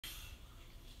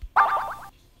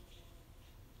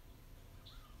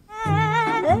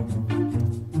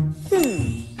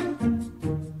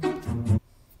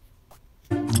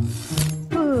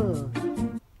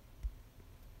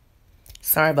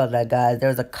Sorry about that, guys. There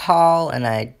was a call, and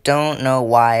I don't know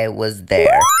why it was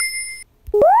there.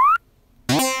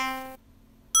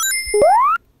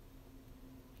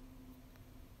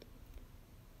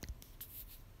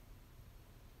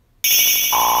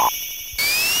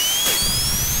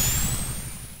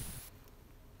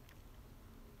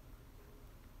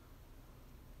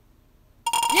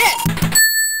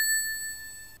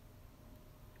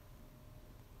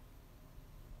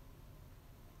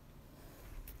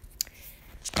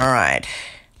 Alright,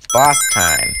 boss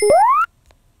time.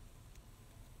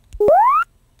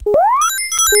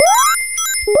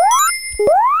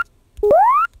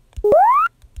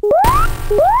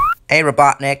 Hey,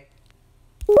 Robotnik.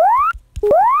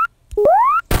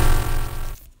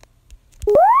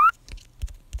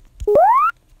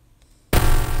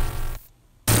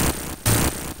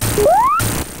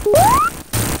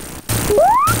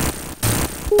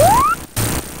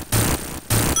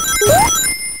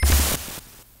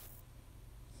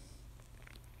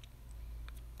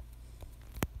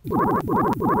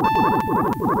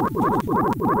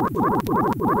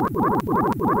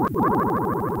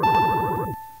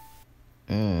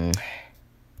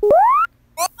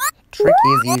 Tricky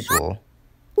as usual.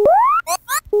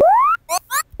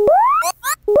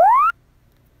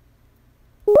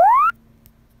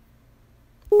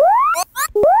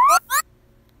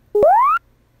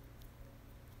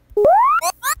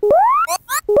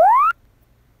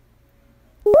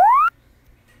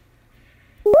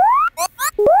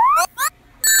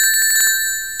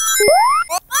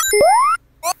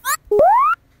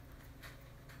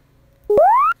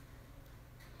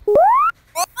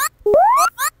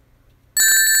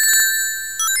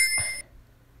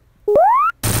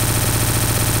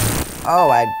 Oh,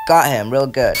 I got him real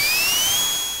good.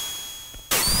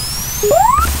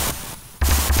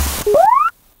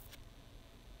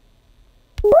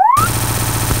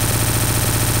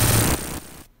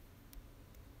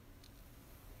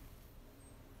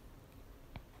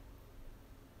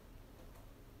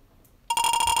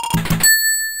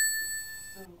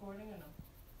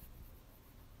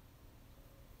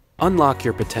 Unlock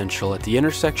your potential at the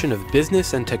intersection of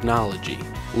business and technology.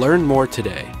 Learn more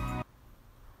today.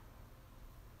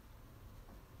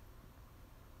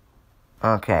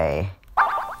 Okay.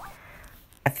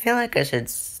 I feel like I should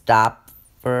stop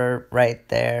for right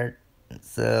there.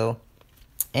 So,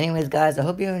 anyways, guys, I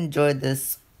hope you enjoyed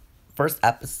this first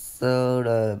episode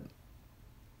of,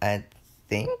 I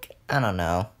don't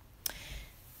know.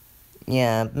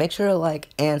 Yeah, make sure to like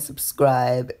and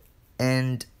subscribe.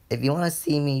 And if you want to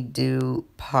see me do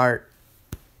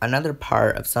another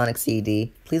part of Sonic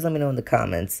CD, please let me know in the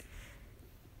comments.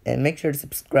 And make sure to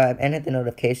subscribe and hit the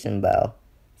notification bell.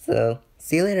 So,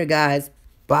 see you later, guys.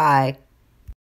 Bye.